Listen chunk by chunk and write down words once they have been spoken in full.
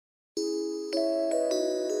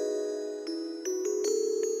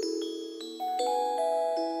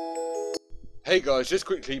Hey guys, just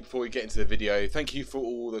quickly before we get into the video, thank you for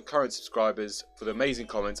all the current subscribers, for the amazing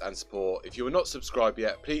comments and support. If you are not subscribed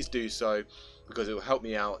yet, please do so because it will help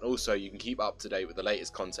me out, and also you can keep up to date with the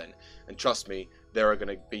latest content. And trust me, there are going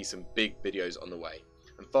to be some big videos on the way.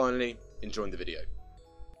 And finally, enjoy the video.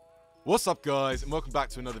 What's up guys, and welcome back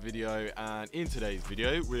to another video. And in today's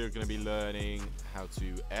video we're going to be learning how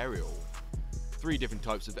to aerial. 3 different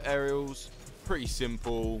types of aerials, pretty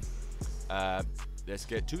simple. Let's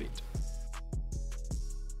get to it.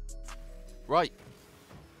 Right,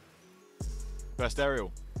 first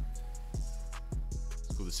aerial.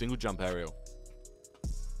 It's called the single jump aerial.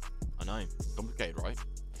 I know, complicated, right?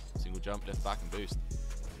 Single jump, left, back, and boost.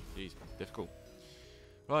 Jeez, difficult.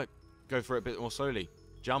 Right, go for it a bit more slowly.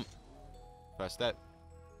 Jump, first step.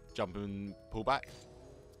 Jump and pull back.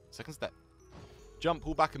 Second step. Jump,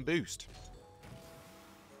 pull back, and boost.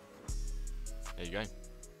 There you go.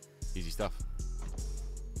 Easy stuff.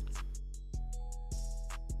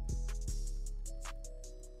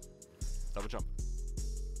 Double jump.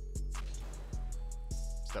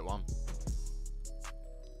 Step 1.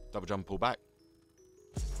 Double jump, pull back.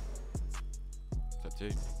 Step 2.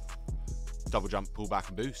 Double jump, pull back,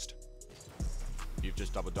 and boost. You've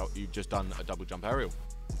just done a double jump aerial.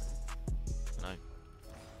 I know.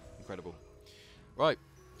 Incredible. Right.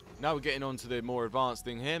 Now we're getting on to the more advanced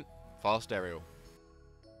thing here. Fast aerial.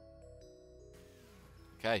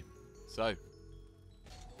 Okay. So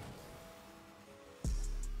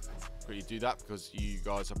you do that because you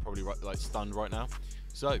guys are probably like stunned right now.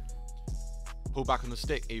 So pull back on the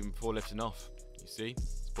stick even before lifting off. You see,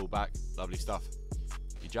 it's pull back, lovely stuff.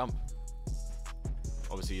 You jump.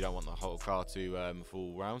 Obviously you don't want the whole car to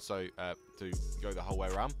fall round, so to go the whole way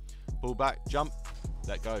around. Pull back, jump,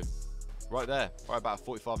 let go. Right there, right about a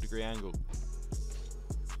 45-degree angle.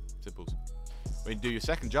 Simples. When you do your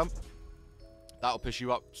second jump, that'll push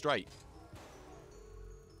you up straight.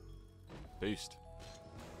 Boost.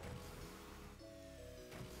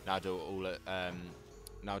 Now do it all at,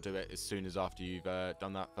 now do it as soon as after you've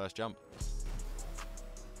done that first jump.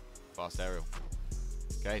 Fast aerial.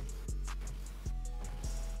 Okay.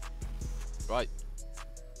 Right.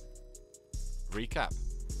 Recap.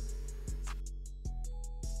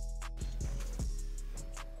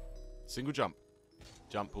 Single jump.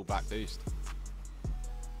 Jump, pull back, boost.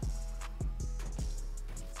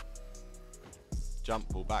 Jump,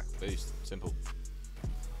 pull back, boost. Simple.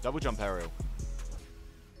 Double jump aerial.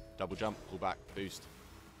 Double jump, pull back, boost.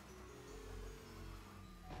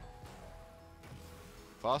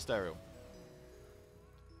 Fast aerial.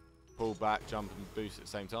 Pull back, jump, and boost at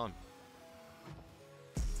the same time.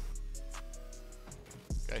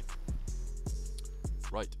 Okay.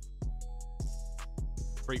 Right.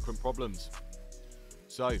 Frequent problems.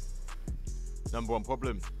 So, number 1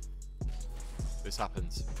 problem. This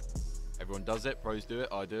happens. Everyone does it. Pros do it.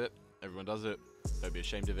 I do it. Everyone does it. Don't be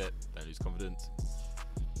ashamed of it. Don't lose confidence.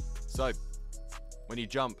 So, when you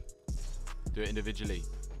jump, do it individually.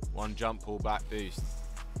 1 jump, pull back, boost.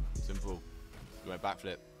 Simple. You went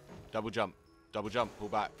backflip. Double jump, pull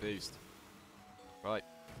back, boost. Right.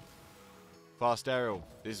 Fast aerial.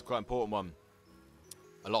 This is quite an important one.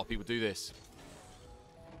 A lot of people do this.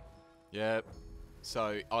 Yeah.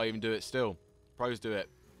 So, I even do it still. Pros do it.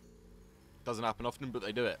 Doesn't happen often, but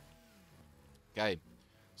they do it. Okay.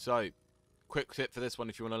 So, quick tip for this one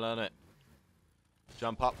if you want to learn it.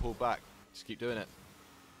 Jump up, pull back. Just keep doing it.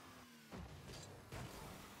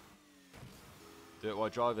 Do it while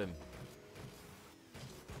driving.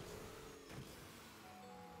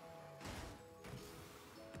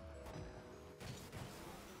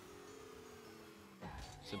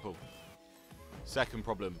 Simple. Second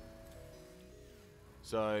problem.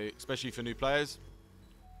 So, especially for new players,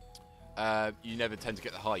 you never tend to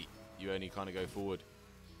get the height. You only kind of go forward.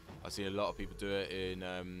 I've seen a lot of people do it in,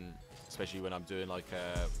 especially when I'm doing like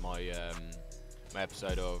my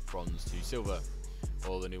episode of bronze to silver,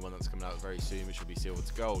 or the new one that's coming out very soon, which will be silver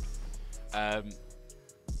to gold. A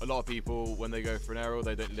lot of people, when they go for an aerial,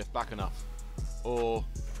 they don't lift back enough, or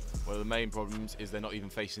one of the main problems is they're not even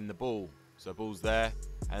facing the ball. So the ball's there,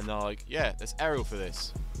 and they're like, yeah, let's aerial for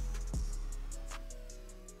this.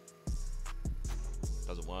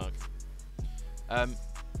 Doesn't work.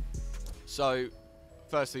 So,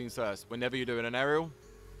 first things first, whenever you're doing an aerial,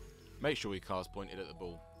 make sure your car's pointed at the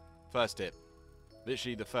ball. First tip.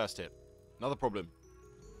 Literally the first tip. Another problem.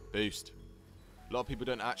 Boost. A lot of people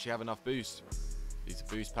don't actually have enough boost. These are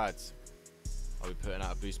boost pads. I'll be putting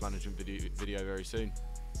out a boost management video very soon.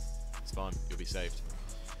 It's fine. You'll be saved.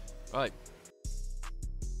 Right.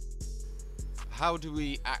 How do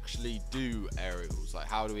we actually do aerials? Like,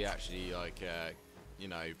 how do we actually, like, you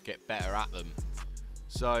know, get better at them?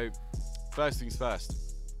 So, first things first.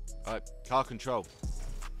 Alright, car control.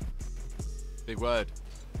 Big word.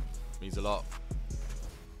 Means a lot.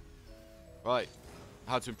 Right,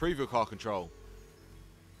 how to improve your car control.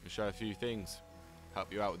 I'll show a few things.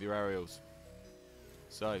 Help you out with your aerials.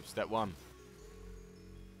 So, step 1.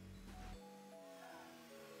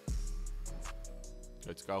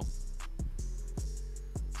 Go to goal.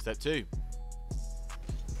 Step 2.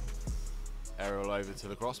 Aerial over to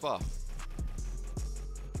the crossbar.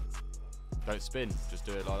 Don't spin, just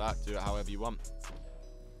do it like that. Do it however you want.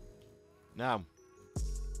 Now,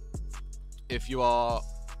 if you are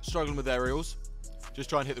struggling with aerials, just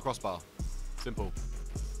try and hit the crossbar. Simple.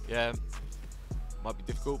 Yeah, might be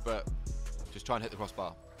difficult, but just try and hit the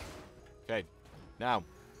crossbar. Okay, now,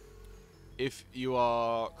 if you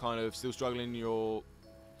are kind of still struggling, you're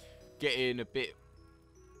getting a bit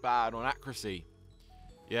bad on accuracy,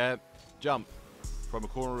 yeah, jump from a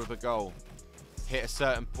corner of the goal, hit a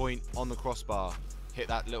certain point on the crossbar, hit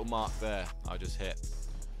that little mark there I just hit.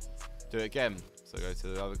 Do it again, so go to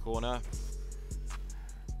the other corner,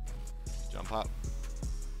 jump up,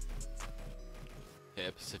 hit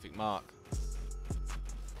a specific mark.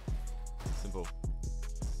 Simple.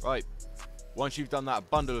 Right, once you've done that a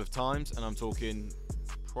bundle of times, and I'm talking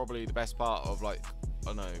probably the best part of, like, I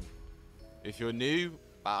don't know, if you're new,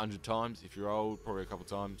 about 100 times. If you're old, probably a couple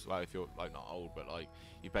times. Like, if you're, like, not old, but, like,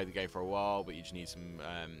 you played the game for a while, but you just need some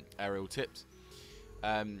aerial tips.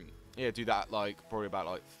 Yeah, do that, like, probably about,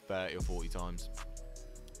 like, 30 or 40 times.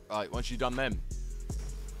 Right, once you've done them,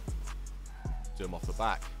 do them off the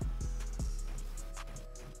back.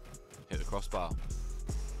 Hit the crossbar.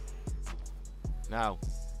 Now,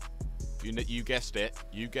 you guessed it,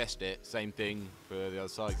 same thing for the other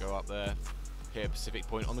side. Go up there, hit a specific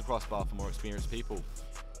point on the crossbar for more experienced people.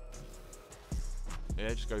 Yeah,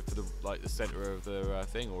 just go for the center of the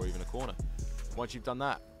thing, or even a corner. Once you've done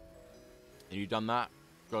that, and you've done that,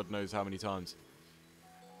 God knows how many times.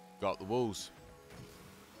 Go up the walls.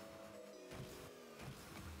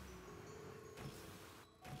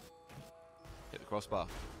 Hit the crossbar.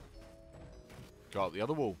 Go up the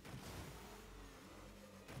other wall.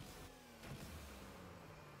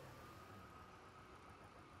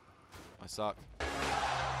 I suck.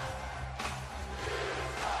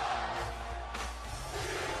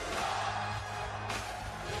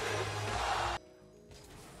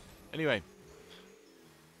 Anyway.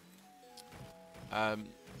 No, I'm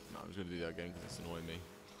just going to do that again because it's annoying me.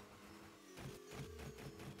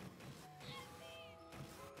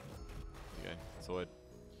 Okay, sorted.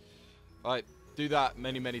 Right, do that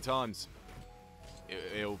many, many times.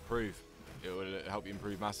 It'll improve. It will help you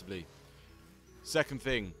improve massively. Second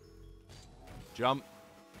thing. Jump,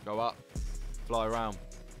 go up, fly around.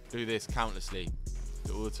 Do this countlessly.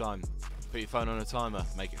 Do it all the time. Put your phone on a timer,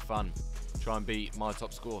 make it fun. Try and beat my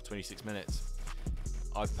top score, 26 minutes.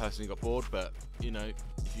 I've personally got bored, but, you know,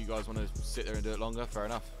 if you guys want to sit there and do it longer, fair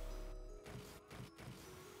enough.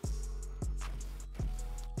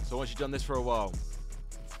 So once you've done this for a while,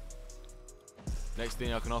 next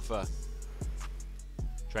thing I can offer,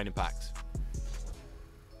 training packs.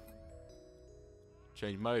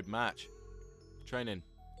 Change mode, match. Training.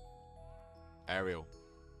 Aerial.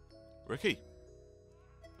 Rookie.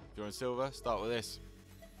 If you're on silver, start with this.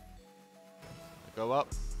 Go up.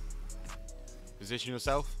 Position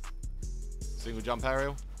yourself. Single jump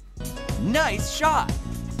aerial. Nice shot!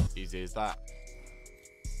 Easy as that.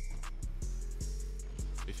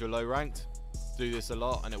 If you're low ranked, do this a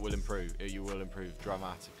lot and it will improve. You will improve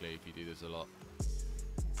dramatically if you do this a lot.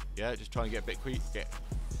 Yeah, just try and get a bit quick.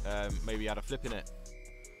 Maybe add a flip in it.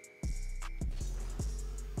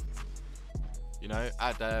 You know,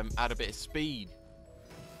 add a bit of speed.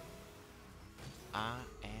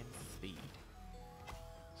 Speed.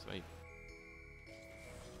 Sweet.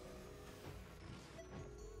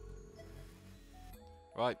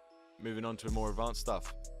 Right, moving on to more advanced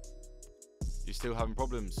stuff. You're still having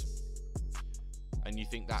problems, and you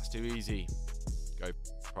think that's too easy. Go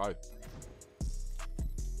pro.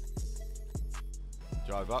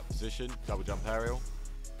 Drive up, position, double jump aerial.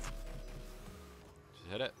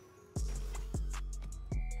 Just hit it.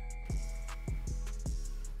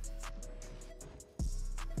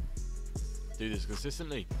 Do this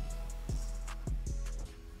consistently.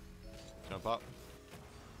 Jump up.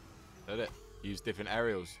 Hit it. Use different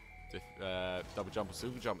aerials. Double jump or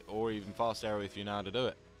single jump, or even fast aerial if you know how to do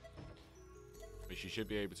it. Which you should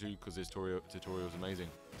be able to because this tutorial is amazing.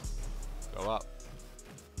 Go up.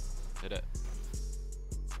 Hit it.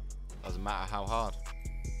 Doesn't matter how hard.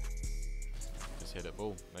 Just hit it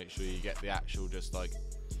ball. Make sure you get the actual just like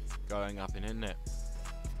going up and in it.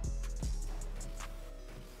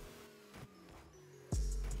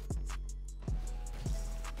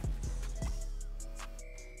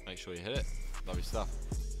 sure you hit it. Lovely stuff.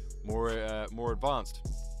 More advanced.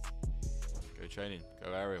 Go training.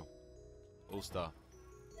 Go aerial. All-star.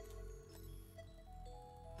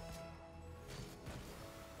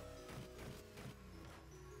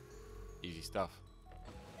 Easy stuff.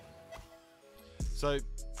 So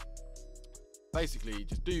basically,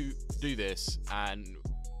 just do this, and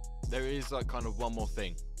there is like kind of one more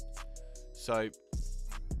thing. So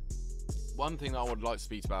one thing that I would like to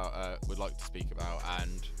speak about,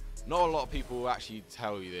 and not a lot of people will actually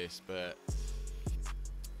tell you this, but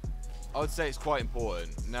I would say it's quite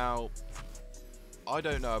important. Now, I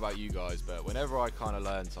don't know about you guys, but whenever I kind of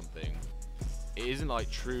learn something, it isn't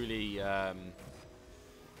like truly kind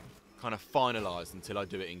of finalized until I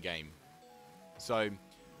do it in game. So,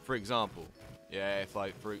 for example, yeah, if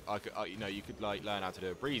like you know, you could like learn how to do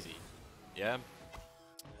a breezy, yeah,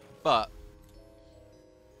 but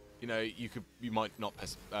you know, you might not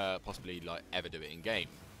possibly like ever do it in game.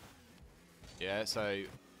 Yeah, so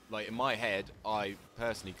like in my head, I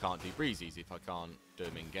personally can't do breezies if I can't do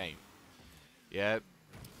them in game. Yeah,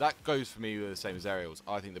 that goes for me with the same as aerials.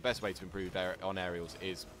 I think the best way to improve on aerials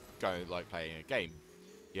is going like playing a game.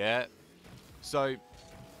 Yeah, so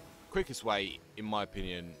quickest way, in my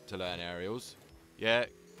opinion, to learn aerials, yeah,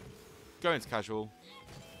 go into casual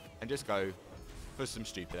and just go for some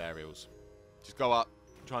stupid aerials. Just go up,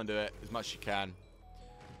 try and do it as much as you can,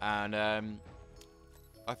 and I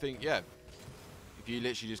think, yeah, if you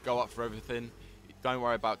literally just go up for everything, don't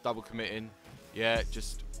worry about double committing. Yeah,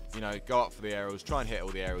 just, you know, go up for the aerials, try and hit all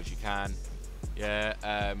the aerials you can. Yeah,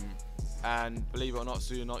 and believe it or not,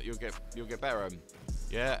 soon or not, you'll get better.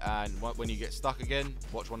 Yeah, and when you get stuck again,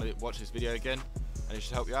 watch this video again, and it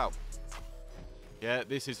should help you out. Yeah,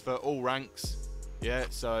 this is for all ranks. Yeah,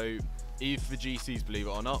 so even for GCs, believe it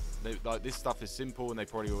or not, like this stuff is simple, and they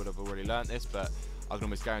probably would have already learned this, but I can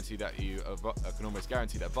almost guarantee that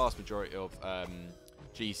a vast majority of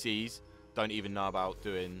GCs don't even know about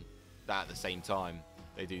doing that at the same time.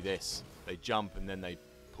 They do this, they jump and then they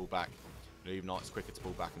pull back. Even though it's quicker to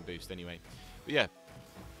pull back and boost anyway. But yeah.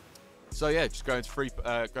 So yeah, just go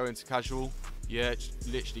into casual. Yeah, just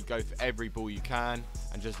literally go for every ball you can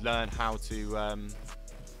and just learn how to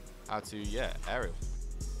aerial,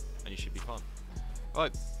 and you should be fine.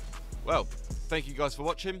 Right. Well, thank you guys for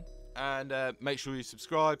watching, and make sure you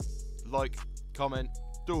subscribe, like, comment,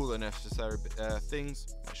 do all the necessary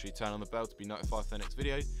things. Make sure you turn on the bell to be notified for the next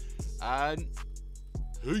video, and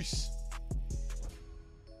peace.